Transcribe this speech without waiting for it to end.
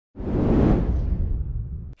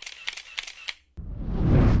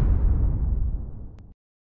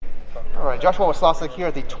Joshua Waslawczyk here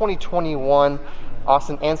at the 2021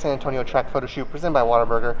 Austin and San Antonio track photo shoot presented by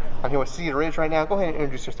Whataburger. I'm here with CEDAR right now. Go ahead and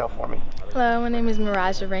introduce yourself for me. Hello, my name is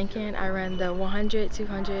MyRajah Rankin. I run the 100,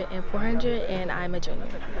 200, and 400, and I'm a junior.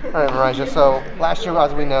 All right, MyRajah. So last year,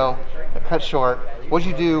 as we know, it cut short. What did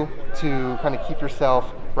you do to kind of keep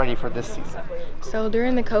yourself ready for this season? So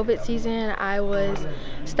during the COVID season, I was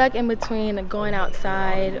stuck in between going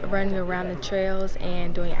outside, running around the trails,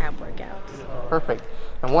 and doing ab workouts. Perfect.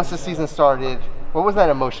 And once the season started, what was that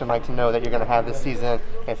emotion like to know that you're going to have this season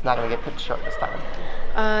and it's not going to get cut short this time?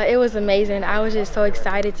 It was amazing. I was just so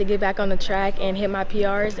excited to get back on the track and hit my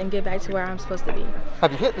PRs and get back to where I'm supposed to be.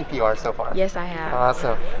 Have you hit the PRs so far? Yes, I have.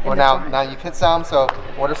 Awesome. Well, now you've hit some, so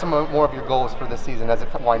what are some more of your goals for this season as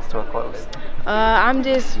it winds to a close? I'm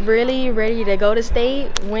just really ready to go to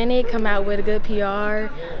state, win it, come out with a good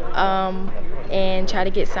PR, and try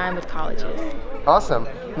to get signed with colleges. Awesome.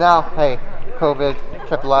 Now, hey, COVID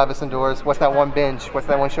kept a lot of us indoors. What's that one binge? What's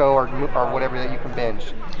that one show or whatever that you can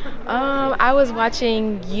binge? I was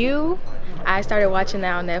watching You. I started watching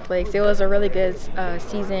that on Netflix. It was a really good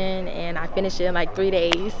season, and I finished it in like 3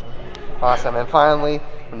 days. Awesome. And finally,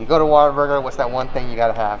 when you go to Whataburger, what's that one thing you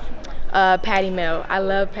gotta have? Patty melt. I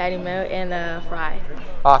love patty melt and fry.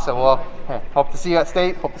 Awesome. Well, hey, hope to see you at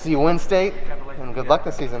state. Hope to see you win state. And good luck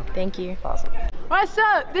this season. Thank you. Awesome. What's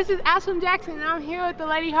up? This is Aspen Jackson, and I'm here with the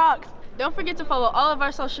Lady Hawks. Don't forget to follow all of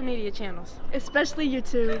our social media channels, especially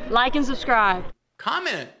YouTube. Like and subscribe.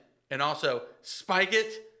 Comment and also spike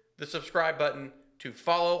the subscribe button to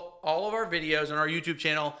follow all of our videos on our YouTube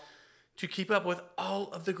channel to keep up with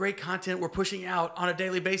all of the great content we're pushing out on a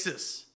daily basis.